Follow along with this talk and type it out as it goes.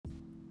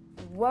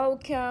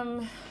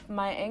Welcome,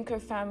 my Anchor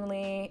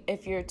family.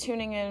 If you're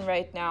tuning in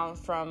right now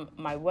from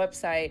my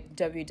website,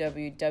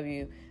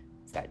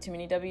 is that too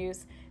many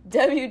W's?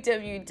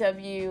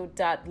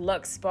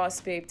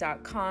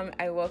 www.luxbossbabe.com.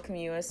 I welcome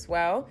you as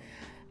well.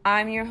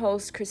 I'm your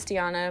host,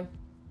 Christiana.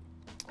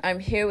 I'm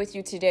here with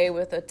you today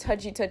with a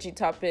touchy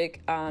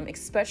topic,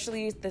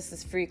 especially this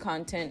is free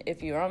content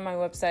if you're on my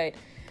website.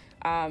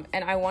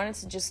 And I wanted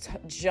to just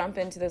jump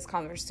into this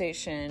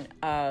conversation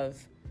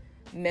of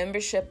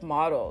membership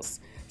models.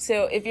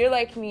 So if you're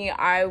like me,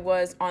 I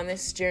was on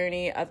this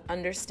journey of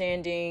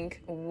understanding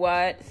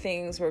what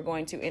things were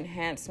going to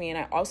enhance me. And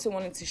I also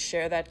wanted to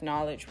share that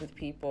knowledge with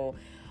people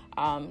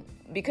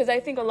because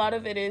I think a lot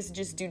of it is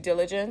just due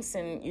diligence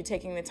and you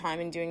taking the time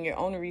and doing your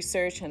own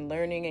research and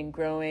learning and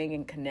growing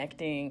and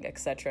connecting,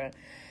 etc.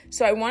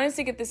 So I wanted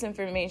to get this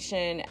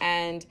information,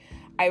 and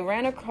I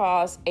ran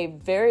across a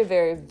very,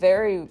 very,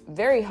 very,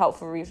 very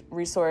helpful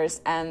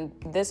resource. And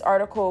this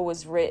article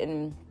was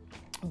written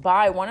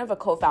by one of a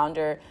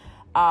co-founder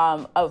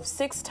of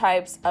 6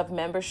 types of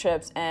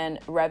memberships and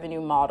revenue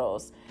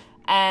models.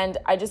 And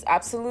I just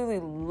absolutely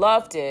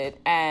loved it.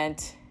 And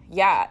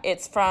yeah,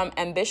 it's from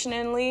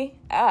Ambitionally.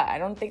 I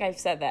don't think I've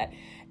said that.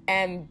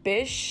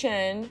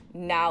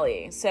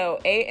 Ambitionally. So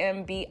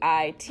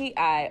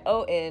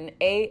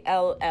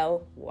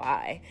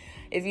Ambitionally.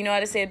 If you know how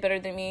to say it better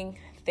than me,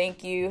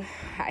 thank you.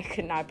 I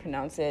could not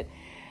pronounce it.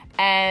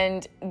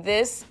 And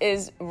this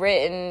is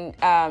written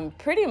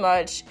pretty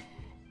much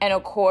in a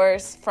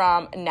course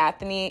from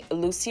Nathaniel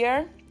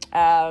Lucier.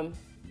 I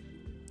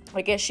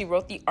guess she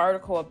wrote the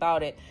article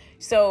about it.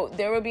 So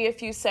there will be a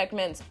few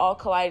segments all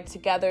collided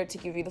together to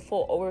give you the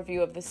full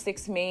overview of the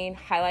 6 main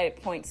highlighted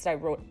points that I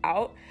wrote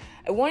out.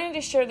 I wanted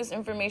to share this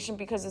information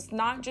because it's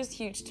not just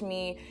huge to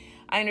me.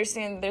 I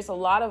understand there's a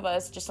lot of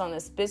us just on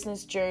this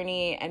business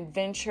journey and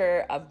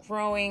venture of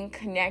growing,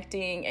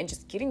 connecting, and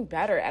just getting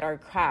better at our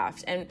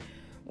craft. And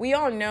we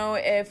all know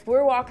if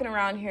we're walking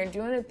around here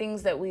doing the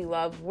things that we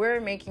love, we're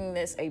making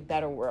this a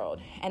better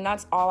world. And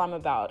that's all I'm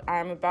about.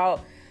 I'm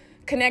about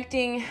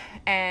connecting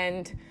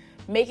and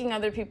making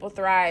other people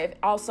thrive,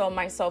 also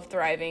myself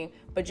thriving,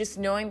 but just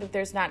knowing that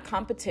there's not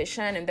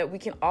competition and that we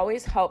can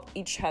always help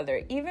each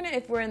other, even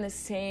if we're in the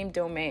same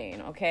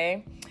domain,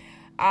 okay?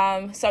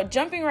 So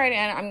jumping right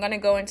in, I'm going to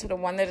go into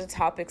one of the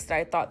topics that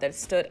I thought that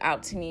stood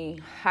out to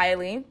me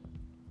highly,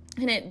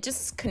 and it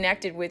just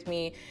connected with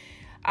me.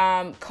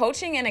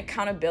 Coaching and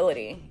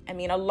accountability. I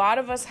mean, a lot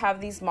of us have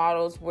these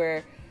models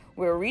where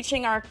we're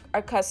reaching our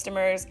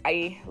customers.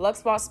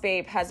 Lux Boss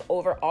Babe has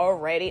over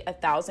already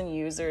 1,000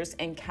 users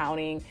and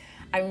counting.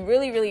 I'm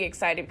really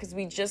excited because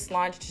we just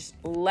launched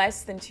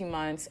less than 2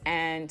 months,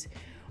 and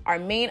our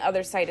main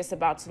other site is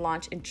about to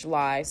launch in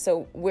July.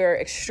 So we're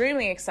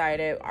extremely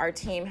excited. Our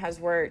team has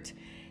worked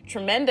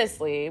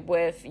tremendously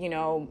with,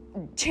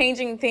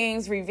 changing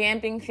things,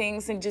 revamping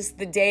things, and just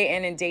the day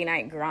in and day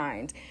night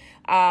grind.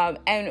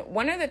 And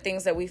one of the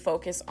things that we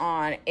focus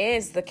on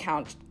is the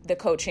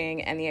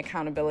coaching and the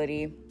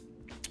accountability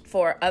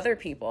for other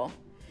people.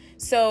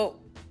 So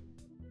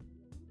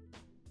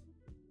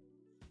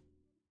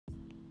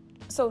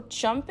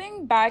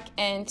jumping back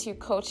into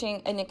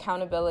coaching and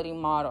accountability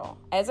model,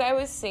 as I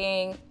was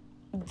saying,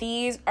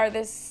 these are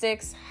the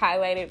 6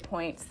 highlighted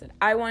points that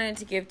I wanted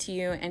to give to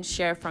you and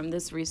share from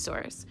this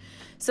resource.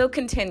 So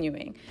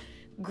continuing.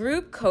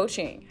 Group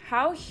coaching.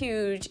 How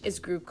huge is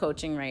group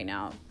coaching right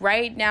now?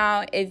 Right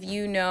now, if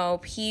you know,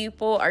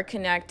 people are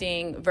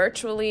connecting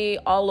virtually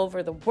all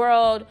over the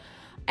world.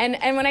 And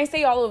when I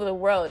say all over the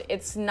world,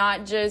 it's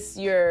not just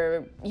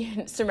your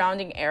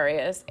surrounding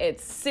areas.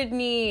 It's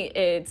Sydney,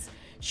 it's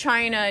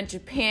China,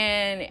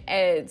 Japan,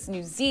 it's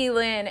New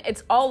Zealand,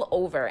 it's all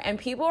over. And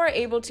people are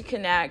able to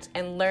connect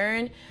and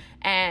learn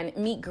and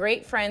meet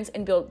great friends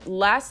and build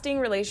lasting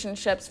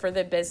relationships for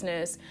their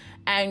business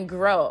and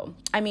grow.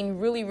 I mean,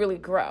 really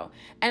grow.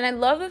 And I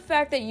love the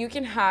fact that you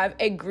can have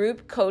a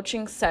group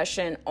coaching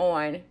session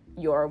on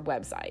your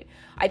website.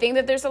 I think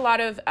that there's a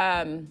lot of,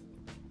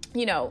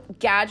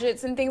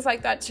 gadgets and things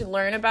like that to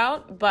learn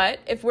about. But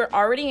if we're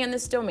already in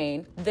this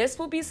domain, this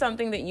will be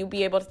something that you'll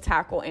be able to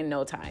tackle in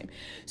no time.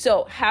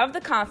 So have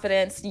the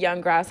confidence, young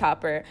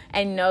grasshopper,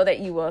 and know that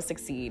you will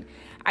succeed.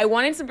 I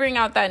wanted to bring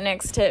out that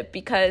next tip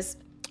because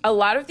a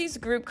lot of these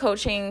group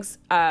coachings,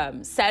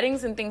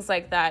 settings and things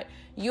like that,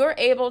 you're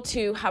able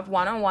to have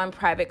one-on-one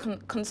private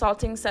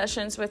consulting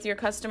sessions with your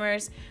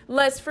customers.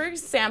 Let's, for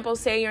example,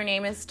 say your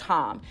name is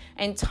Tom.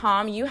 And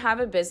Tom, you have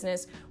a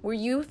business where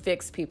you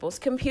fix people's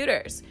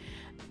computers.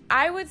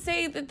 I would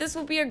say that this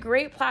will be a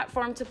great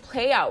platform to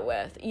play out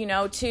with,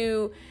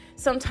 to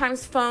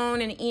sometimes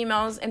phone and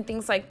emails and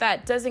things like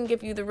that doesn't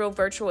give you the real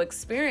virtual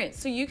experience.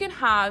 So you can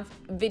have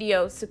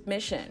video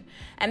submission.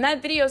 And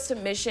that video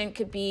submission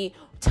could be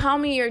tell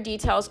me your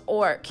details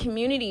or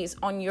communities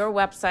on your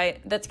website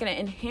that's going to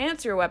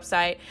enhance your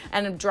website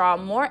and draw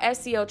more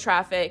SEO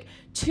traffic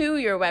to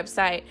your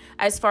website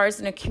as far as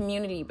in a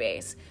community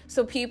base.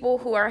 So people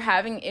who are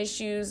having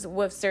issues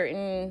with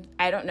certain,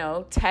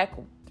 tech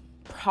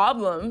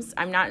problems.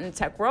 I'm not in the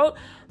tech world,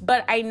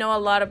 but I know a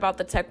lot about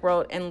the tech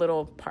world in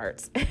little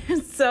parts.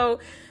 So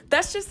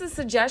that's just a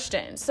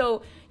suggestion.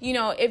 So,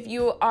 if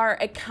you are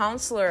a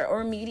counselor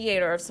or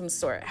mediator of some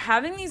sort,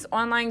 having these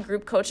online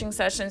group coaching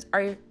sessions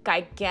are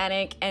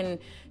gigantic and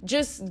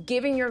just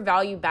giving your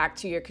value back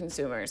to your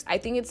consumers. I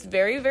think it's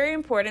very, very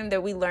important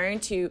that we learn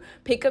to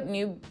pick up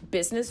new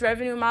business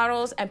revenue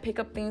models and pick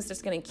up things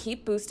that's going to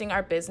keep boosting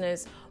our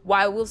business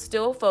while we'll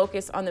still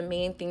focus on the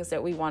main things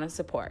that we want to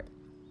support.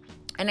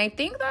 And I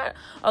think that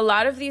a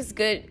lot of these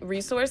good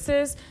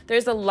resources,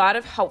 there's a lot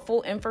of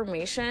helpful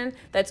information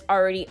that's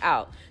already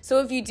out. So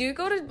if you do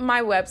go to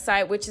my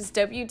website, which is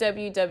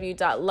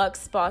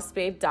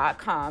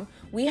www.luxbossbabe.com,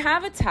 we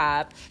have a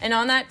tab, and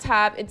on that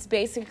tab, it's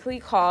basically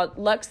called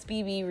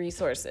LuxBB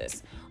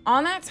Resources.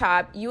 On that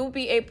tab, you'll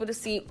be able to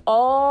see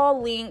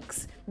all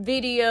links,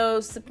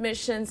 videos,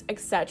 submissions,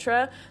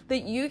 etc.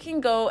 that you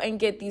can go and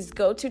get these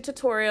go-to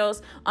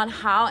tutorials on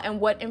how and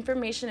what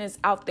information is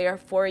out there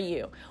for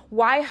you.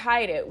 Why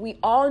hide it? We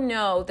all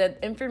know that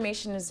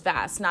information is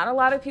vast. Not a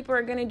lot of people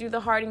are going to do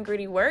the hard and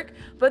gritty work,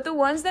 but the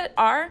ones that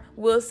are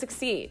will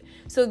succeed.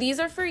 So these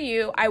are for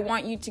you. I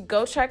want you to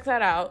go check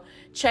that out.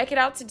 Check it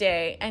out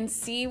today and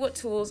see what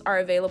tools are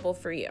available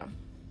for you.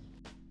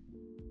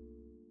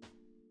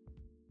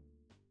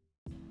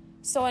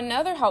 So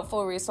another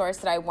helpful resource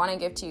that I want to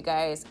give to you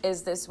guys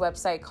is this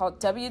website called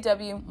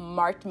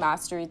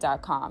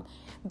www.markedmastery.com.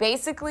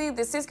 Basically,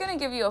 this is going to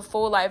give you a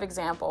full live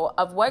example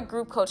of what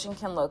group coaching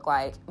can look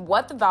like,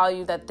 what the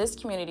value that this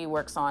community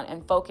works on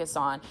and focus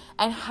on,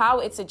 and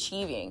how it's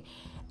achieving.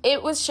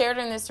 It was shared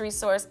in this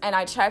resource and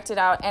I checked it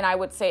out, and I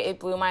would say it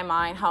blew my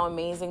mind how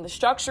amazing the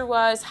structure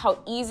was, how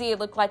easy it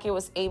looked like it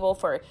was able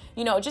for,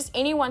 just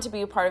anyone to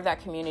be a part of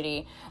that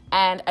community.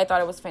 And I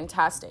thought it was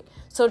fantastic.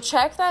 So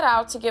check that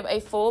out to give a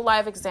full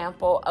live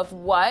example of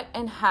what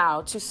and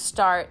how to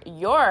start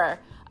your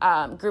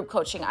group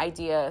coaching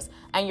ideas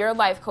and your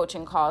life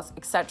coaching calls,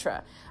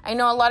 etc. I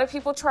know a lot of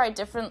people try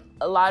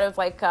a lot of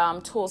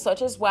tools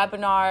such as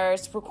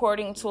webinars,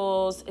 recording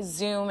tools.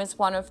 Zoom is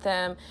one of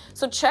them.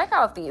 So check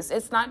out these.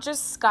 It's not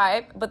just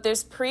Skype, but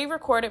there's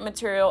pre-recorded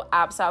material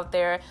apps out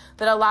there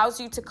that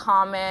allows you to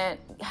comment,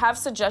 have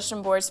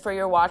suggestion boards for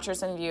your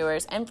watchers and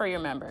viewers and for your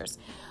members.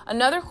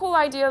 Another cool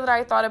idea that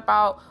I thought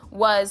about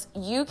was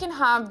you can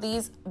have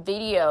these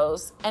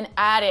videos and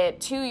add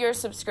it to your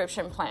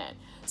subscription plan.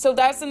 So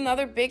that's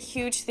another big,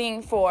 huge thing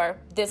for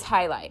this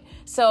highlight.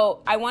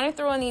 So I want to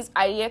throw in these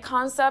idea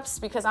concepts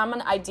because I'm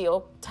an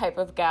ideal type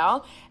of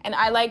gal, and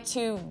I like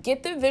to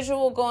get the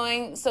visual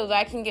going so that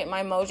I can get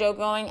my mojo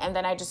going, and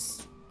then I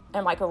just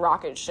am like a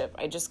rocket ship.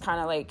 I just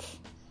kind of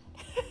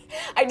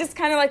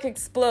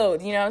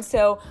explode,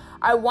 So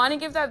I want to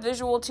give that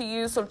visual to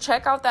you. So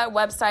check out that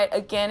website.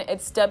 Again,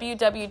 it's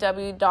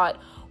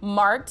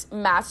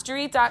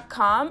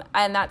www.markedmastery.com,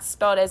 and that's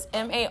spelled as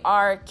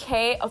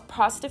M-A-R-K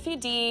apostrophe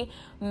D,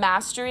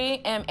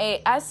 mastery,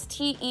 M-A-S-T-E-R-Y.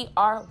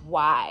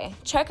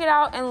 Check it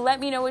out and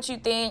let me know what you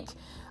think.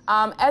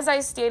 As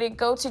I stated,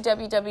 go to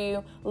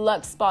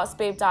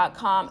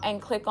www.luxbossbabe.com and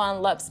click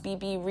on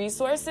LuxBB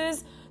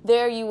Resources.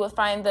 There you will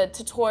find the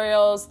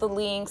tutorials, the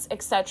links,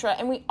 etc.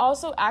 And we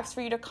also ask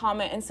for you to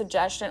comment and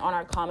suggestion on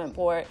our comment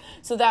board,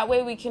 so that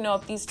way we can know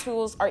if these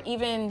tools are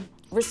even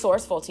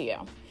resourceful to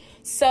you.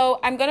 So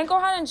I'm going to go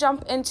ahead and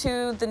jump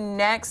into the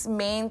next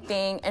main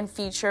thing and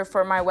feature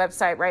for my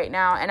website right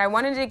now. And I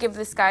wanted to give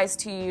this guys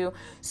to you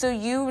so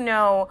you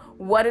know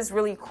what is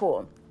really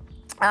cool.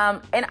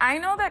 And I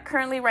know that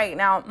currently right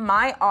now,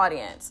 my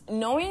audience,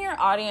 knowing your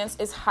audience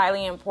is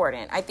highly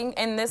important. I think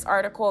in this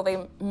article,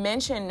 they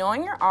mentioned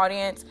knowing your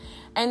audience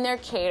and their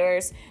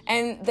caters,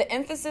 and the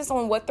emphasis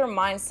on what their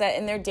mindset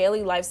and their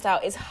daily lifestyle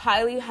is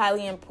highly,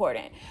 highly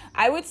important.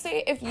 I would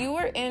say if you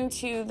are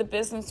into the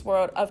business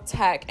world of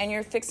tech and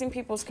you're fixing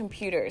people's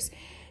computers,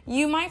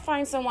 you might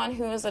find someone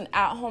who is an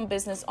at-home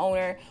business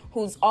owner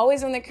who's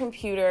always on their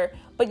computer,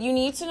 but you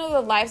need to know the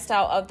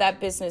lifestyle of that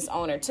business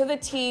owner to the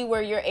T,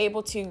 where you're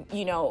able to,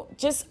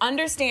 just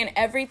understand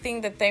everything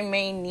that they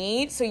may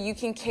need so you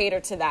can cater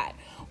to that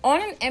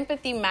on an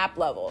empathy map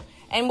level.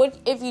 And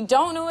if you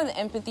don't know what the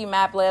empathy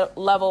map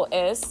level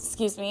is,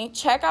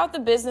 check out the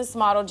Business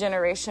Model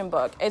Generation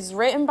book. It's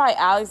written by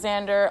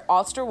Alexander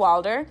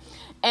Osterwalder,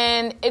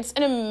 and it's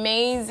an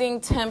amazing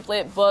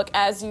template book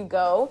as you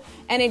go.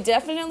 And it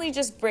definitely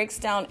just breaks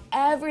down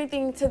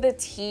everything to the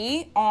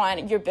T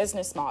on your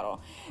business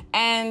model.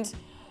 And,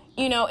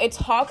 it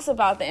talks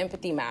about the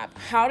empathy map,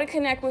 how to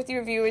connect with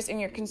your viewers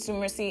and your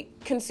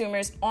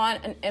consumers on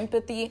an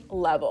empathy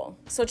level.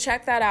 So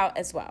check that out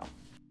as well.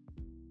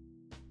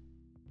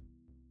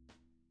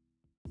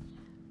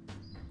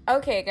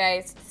 Okay,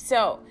 guys,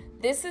 so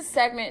This is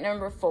segment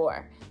number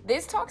 4.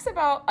 This talks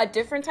about a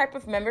different type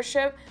of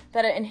membership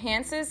that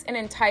enhances and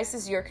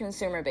entices your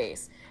consumer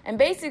base. And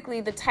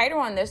basically, the title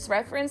on this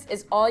reference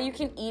is All You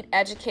Can Eat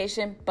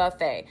Education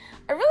Buffet.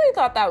 I really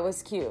thought that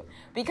was cute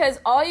because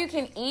all you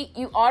can eat,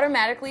 you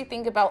automatically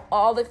think about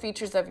all the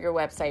features of your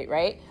website,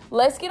 right?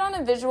 Let's get on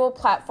a visual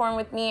platform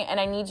with me, and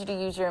I need you to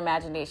use your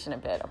imagination a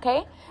bit,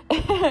 okay?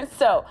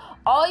 So,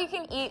 All You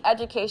Can Eat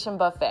Education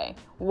Buffet.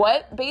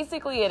 What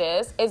basically it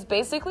is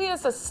basically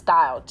it's a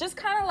style, just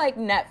kind of like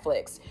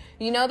Netflix.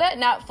 You know that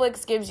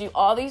Netflix gives you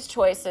all these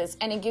choices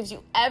and it gives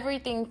you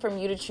everything from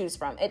you to choose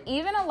from. It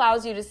even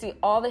allows you to see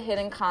all the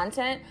hidden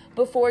content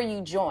before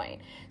you join.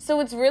 So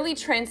it's really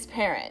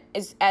transparent,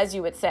 as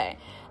you would say.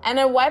 And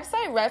a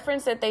website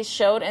reference that they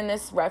showed in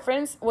this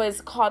reference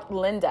was called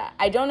Lynda.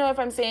 I don't know if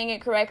I'm saying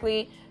it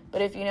correctly,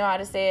 but if you know how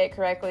to say it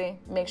correctly,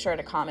 make sure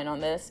to comment on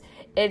this.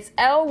 It's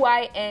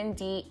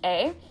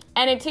Lynda,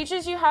 and it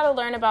teaches you how to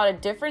learn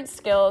about different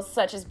skills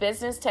such as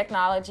business,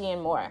 technology,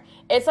 and more.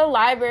 It's a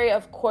library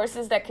of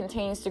courses that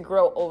continues to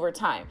grow over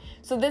time.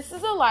 So this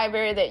is a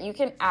library that you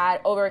can add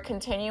over a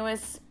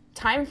continuous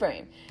time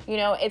frame. You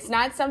know, it's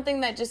not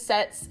something that just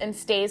sets and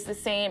stays the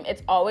same.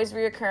 It's always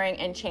reoccurring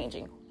and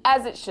changing,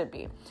 as it should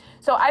be.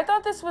 So I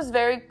thought this was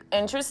very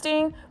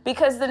interesting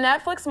because the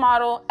Netflix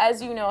model,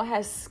 as you know,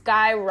 has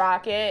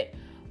skyrocketed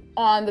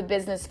on the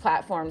business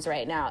platforms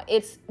right now.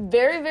 It's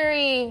very,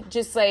 very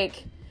just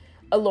like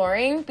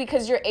alluring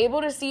because you're able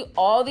to see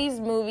all these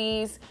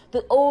movies,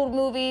 the old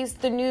movies,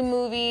 the new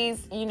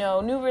movies, you know,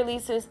 new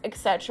releases,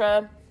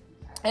 etc.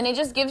 And it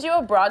just gives you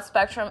a broad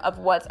spectrum of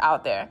what's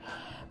out there.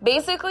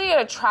 Basically, it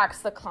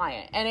attracts the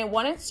client and it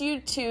wants you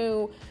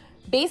to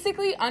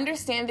basically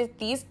understand that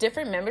these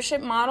different membership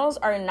models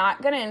are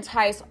not going to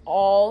entice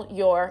all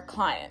your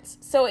clients.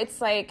 So it's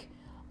like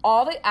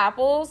all the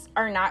apples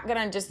are not going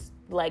to just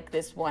like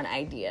this one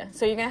idea.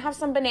 So you're going to have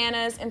some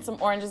bananas and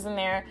some oranges in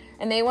there,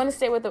 and they want to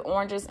stay with the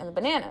oranges and the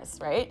bananas,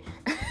 right?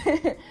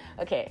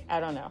 Okay,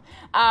 I don't know.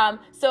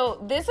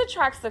 So this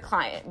attracts the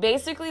client.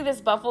 Basically, this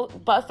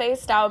buffet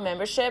style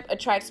membership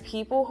attracts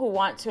people who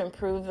want to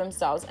improve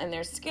themselves and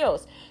their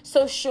skills.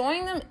 So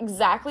showing them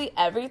exactly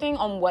everything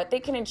on what they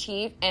can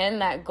achieve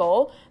and that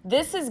goal,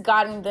 this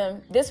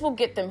will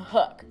get them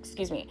hooked,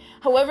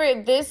 However,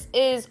 this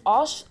is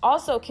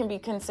also can be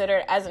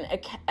considered as an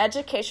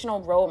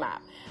educational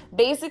roadmap.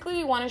 Basically,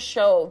 we want to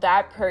show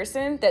that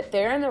person that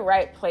they're in the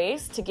right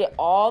place to get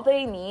all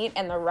they need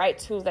and the right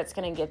tools that's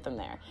going to get them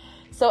there.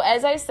 So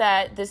as I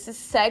said, this is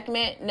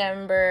segment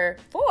number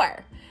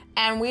 4,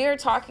 and we are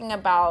talking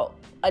about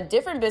a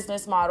different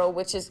business model,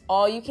 which is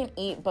all you can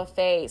eat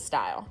buffet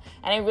style.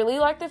 And I really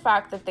like the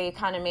fact that they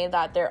kind of made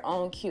that their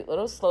own cute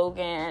little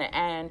slogan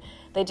and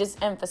they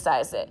just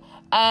emphasize it.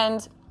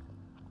 And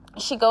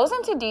she goes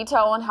into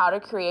detail on how to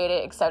create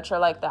it, etc.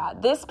 like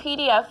that. This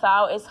PDF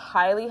file is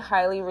highly,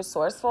 highly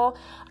resourceful.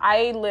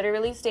 I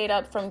literally stayed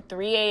up from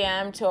 3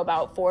 a.m. to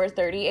about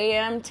 4:30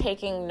 a.m.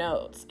 taking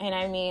notes. And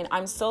I mean,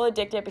 I'm still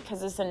addicted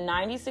because it's a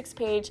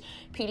 96-page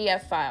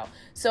PDF file.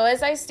 So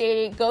as I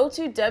stated, go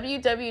to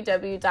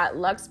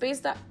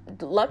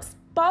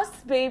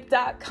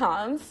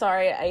www.luxbossbabe.com.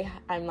 Sorry,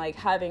 I'm like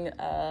having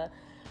a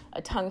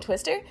tongue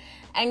twister,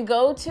 and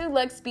go to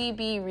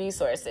LuxBB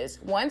resources.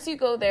 Once you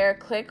go there,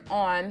 click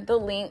on the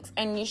links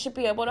and you should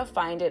be able to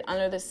find it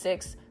under the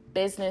 6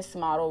 business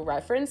model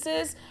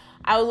references.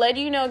 I'll let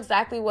you know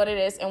exactly what it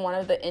is in one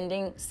of the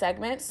ending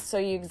segments so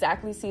you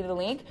exactly see the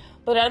link.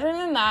 But other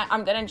than that,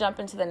 I'm going to jump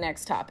into the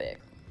next topic.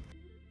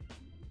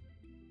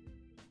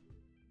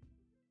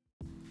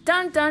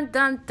 Dun, dun,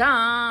 dun,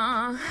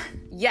 dun.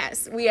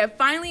 Yes, we have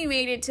finally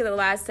made it to the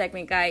last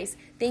segment, guys.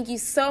 Thank you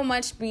so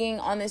much for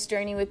being on this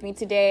journey with me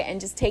today and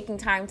just taking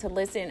time to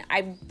listen.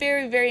 I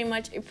very, very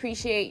much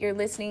appreciate your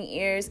listening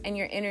ears and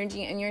your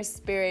energy and your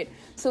spirit.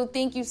 So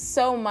thank you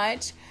so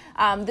much.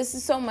 This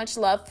is so much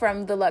love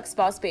from the Lux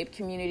Boss Babe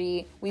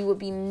community. We would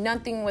be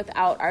nothing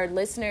without our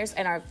listeners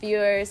and our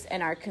viewers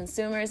and our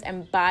consumers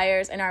and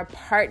buyers and our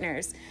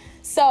partners.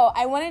 So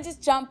I want to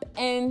just jump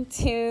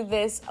into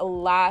this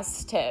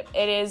last tip.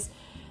 It is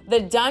the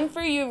done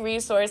for you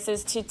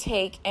resources to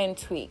take and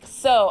tweak.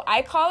 So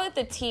I call it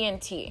the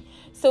TNT.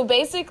 So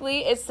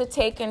basically it's the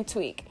take and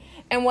tweak.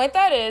 And what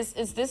that is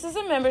this is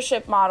a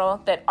membership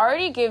model that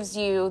already gives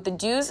you the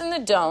do's and the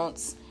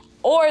don'ts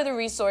or the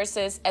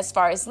resources as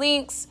far as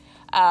links,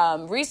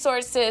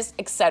 resources,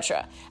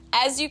 etc.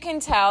 As you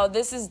can tell,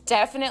 this is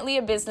definitely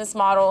a business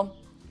model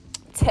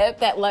tip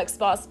that Lux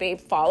Boss Babe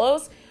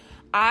follows.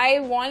 I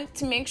want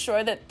to make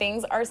sure that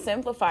things are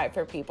simplified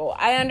for people.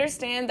 I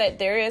understand that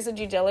there is a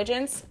due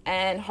diligence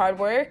and hard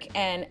work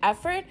and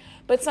effort,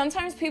 but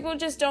sometimes people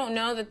just don't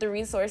know that the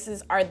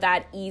resources are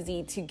that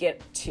easy to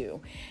get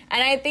to.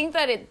 And I think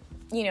that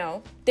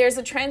there's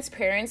a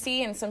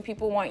transparency, and some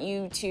people want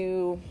you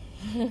to,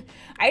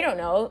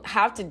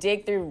 have to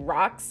dig through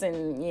rocks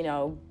and,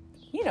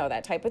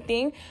 that type of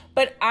thing.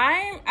 But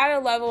I'm at a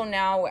level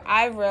now where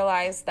I've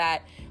realized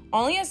that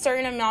only a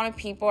certain amount of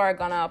people are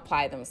going to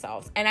apply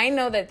themselves. And I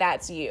know that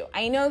that's you.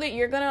 I know that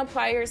you're going to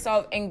apply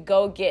yourself and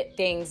go get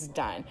things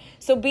done.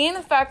 So being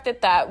the fact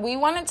that we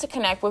wanted to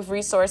connect with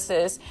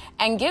resources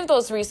and give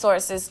those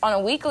resources on a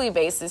weekly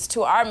basis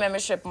to our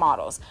membership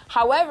models.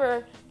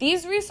 However,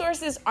 these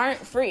resources aren't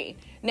free.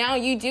 Now,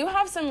 you do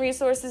have some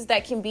resources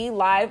that can be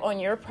live on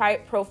your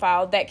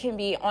profile that can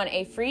be on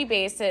a free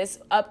basis,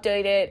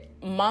 updated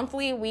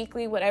monthly,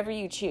 weekly, whatever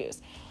you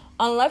choose.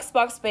 On Luxe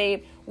Boss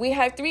Babe, we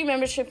have 3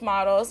 membership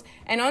models,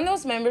 and on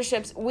those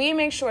memberships, we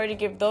make sure to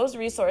give those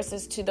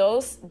resources to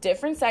those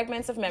different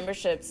segments of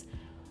memberships,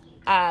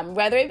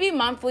 whether it be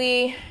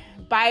monthly,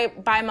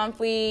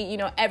 bi-monthly,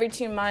 every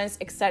 2 months,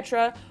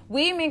 etc.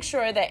 We make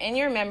sure that in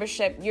your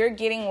membership, you're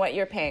getting what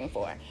you're paying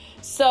for.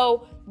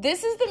 So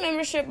this is the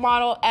membership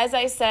model, as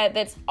I said,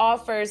 that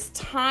offers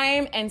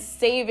time and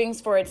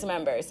savings for its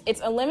members. It's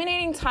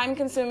eliminating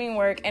time-consuming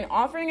work and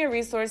offering a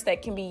resource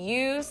that can be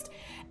used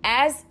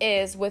as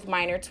is with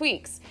minor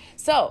tweaks.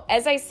 So,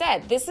 as I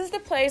said, this is the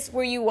place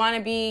where you want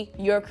to be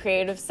your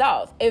creative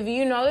self. If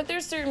you know that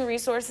there's certain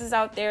resources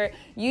out there,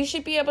 you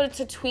should be able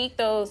to tweak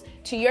those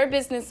to your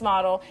business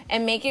model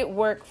and make it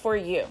work for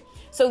you.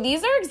 So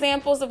these are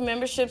examples of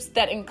memberships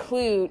that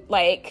include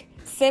like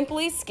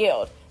Simply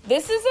Skilled.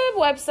 This is a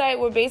website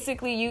where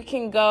basically you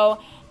can go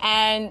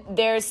and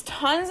there's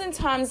tons and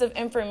tons of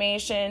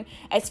information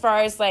as far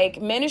as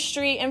like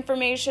ministry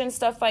information,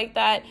 stuff like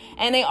that.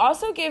 And they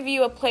also give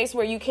you a place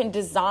where you can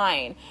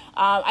design.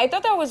 I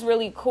thought that was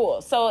really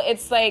cool. So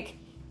it's like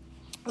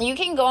you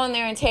can go in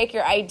there and take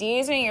your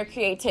ideas and your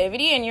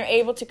creativity and you're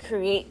able to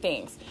create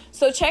things.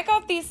 So check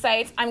out these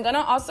sites. I'm going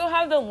to also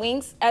have the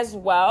links as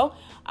well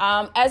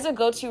as a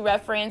go-to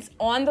reference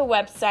on the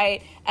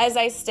website. As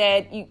I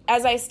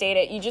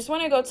stated, you just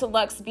want to go to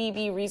Luxe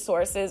BB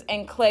Resources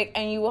and click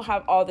and you will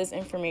have all this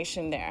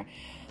information there.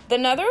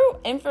 Another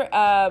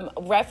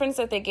reference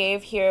that they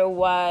gave here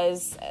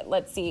was,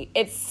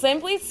 it's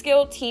Simply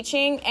Skilled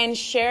Teaching and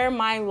Share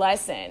My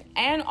Lesson,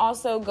 and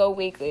also Go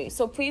Weekly.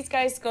 So please,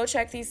 guys, go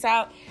check these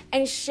out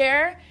and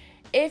share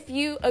if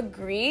you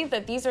agree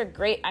that these are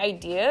great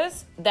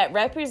ideas that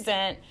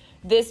represent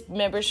this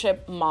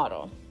membership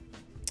model.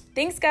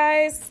 Thanks,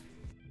 guys.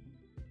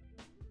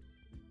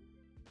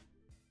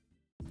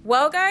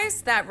 Well,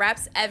 guys, that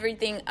wraps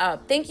everything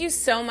up. Thank you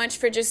so much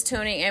for just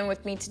tuning in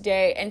with me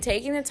today and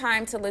taking the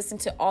time to listen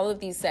to all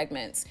of these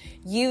segments.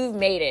 You've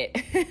made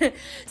it.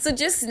 So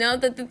just know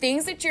that the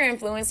things that you're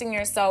influencing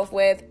yourself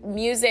with,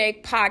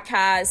 music,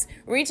 podcasts,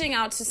 reaching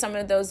out to some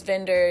of those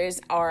vendors,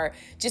 or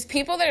just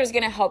people that are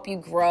going to help you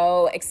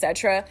grow,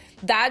 etc.,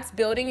 that's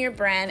building your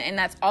brand, and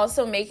that's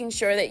also making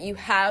sure that you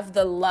have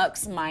the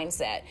Luxe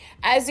mindset.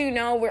 As you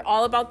know, we're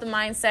all about the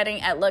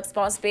mindsetting at Luxe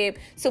Boss Babe,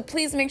 so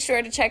please make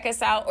sure to check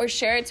us out or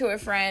share it to a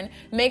friend.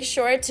 Make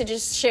sure to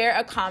just share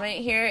a comment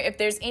here. If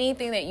there's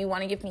anything that you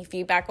want to give me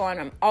feedback on,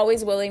 I'm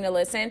always willing to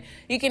listen.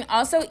 You can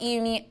also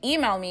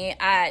email me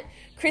at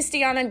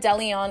Christiana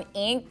DeLeon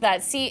Inc.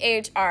 That's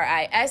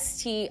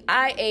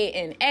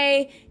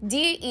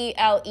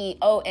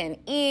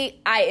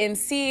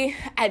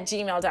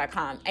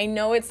ChristianaDeleoninc@gmail.com. I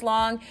know it's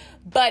long,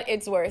 but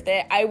it's worth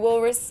it. I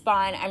will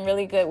respond. I'm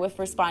really good with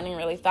responding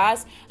really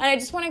fast, and I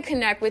just want to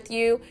connect with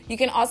you. You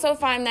can also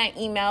find that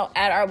email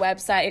at our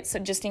website. So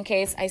just in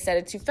case I said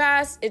it too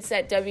fast, it's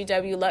at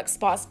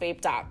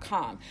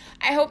www.luxbossbabe.com.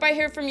 I hope I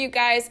hear from you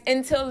guys.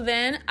 Until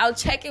then, I'll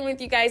check in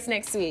with you guys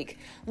next week.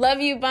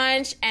 Love you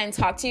bunch and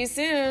talk to you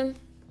soon.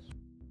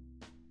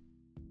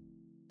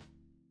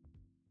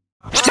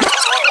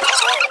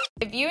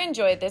 If you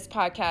enjoyed this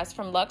podcast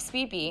from Luxe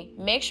BB,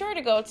 make sure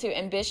to go to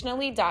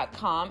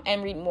ambitionally.com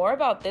and read more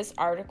about this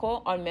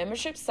article on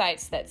membership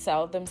sites that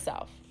sell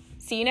themselves.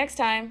 See you next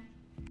time.